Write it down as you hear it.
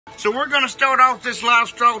So we're gonna start off this live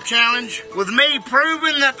straw challenge with me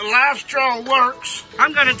proving that the live straw works.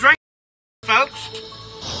 I'm gonna drink, folks.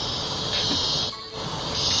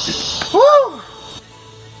 Woo!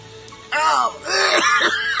 Oh,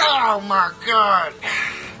 oh my God.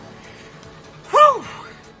 Whew.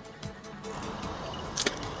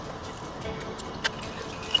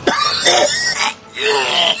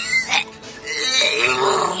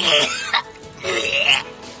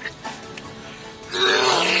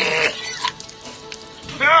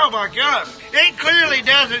 Oh my God. It clearly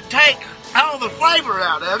doesn't take all the flavor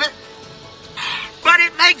out of it, but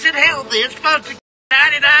it makes it healthy. It's supposed to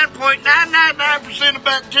 99.999% of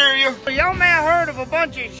bacteria. Y'all may have heard of a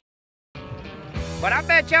bunch of but I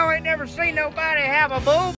bet y'all ain't never seen nobody have a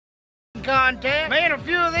bull contest. Me and a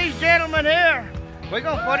few of these gentlemen here, we're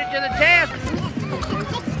gonna put it to the test. Baby, you look good.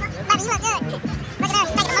 Look at that,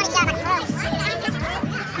 he's making a money job like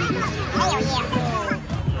Hell yeah.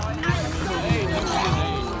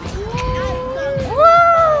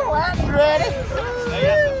 Woo! I'm ready.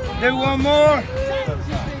 Do one more.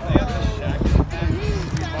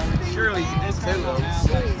 Surely this two looks.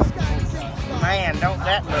 Man, don't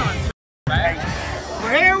that look.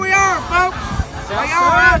 Well, here we are, folks. While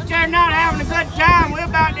y'all are out there not having a good time, we're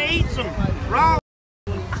about to eat some raw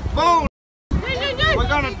bull. We're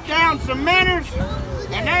gonna down some minnows,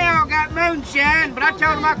 and they all got moonshine, but I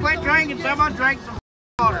told them I quit drinking, so I'm gonna drink some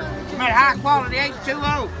water. Some high quality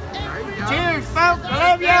H2O. Cheers, folks. I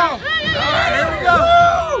love y'all. All right, here we go.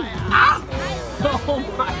 Oh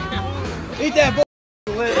my God. Eat that bull.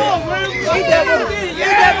 Eat that bull. Eat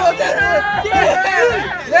that bull.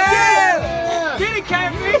 Yeah. Get it,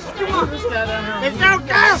 Catfish. Come on. It's so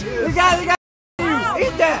tough. We got it.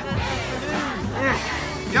 Eat that.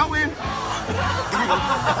 Y'all win.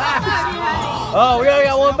 Oh, we already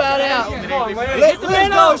got one bite out. Come on, man. Let's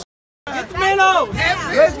go. Get the minnow.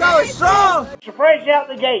 Let's go. It's strong. So fresh out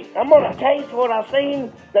the gate, I'm gonna taste what I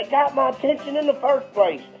seen that got my attention in the first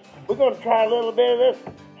place. We're gonna try a little bit of this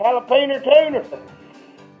jalapeno tuna.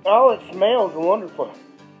 Oh, it smells wonderful.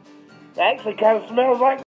 It actually kind of smells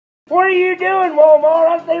like. What are you doing, Walmart?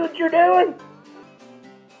 I see what you're doing.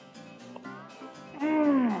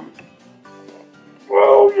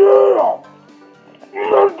 Oh yeah!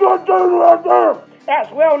 That's good tuna right there. That's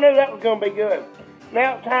well knew that was gonna be good.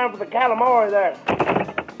 Now it's time for the calamari there.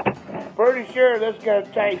 Pretty sure this is gonna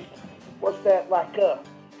taste. What's that like?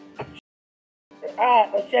 Alright,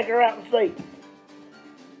 let's check her out and see.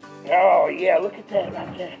 Oh yeah, look at that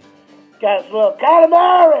right there. Got this little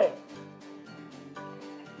calamari.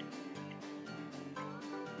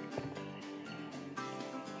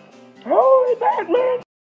 Holy bad man.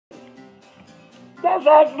 That's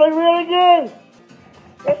actually really good.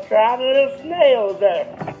 Let's try the little snails there.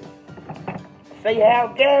 See how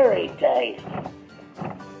Gary tastes.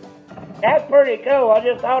 That's pretty cool. I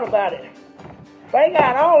just thought about it. They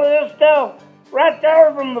got all of this stuff right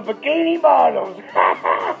there from the Bikini Bottoms.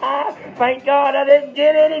 Thank God I didn't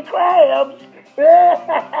get any crabs.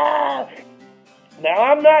 Now,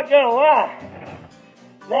 I'm not going to lie.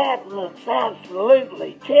 That looks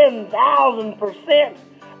absolutely 10,000%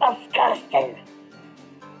 disgusting.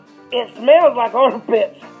 It smells like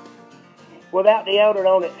armpits without the odor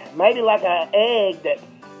on it. Maybe like an egg that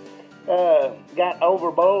got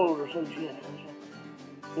overboiled or some shit.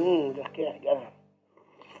 Just can't go.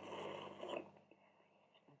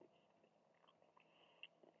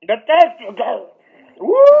 The texture goes.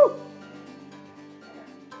 Woo!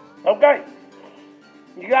 Okay.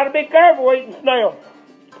 You gotta be careful eating snail.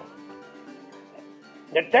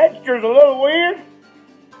 The texture's a little weird,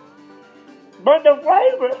 but the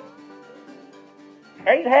flavor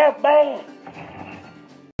ain't half bad.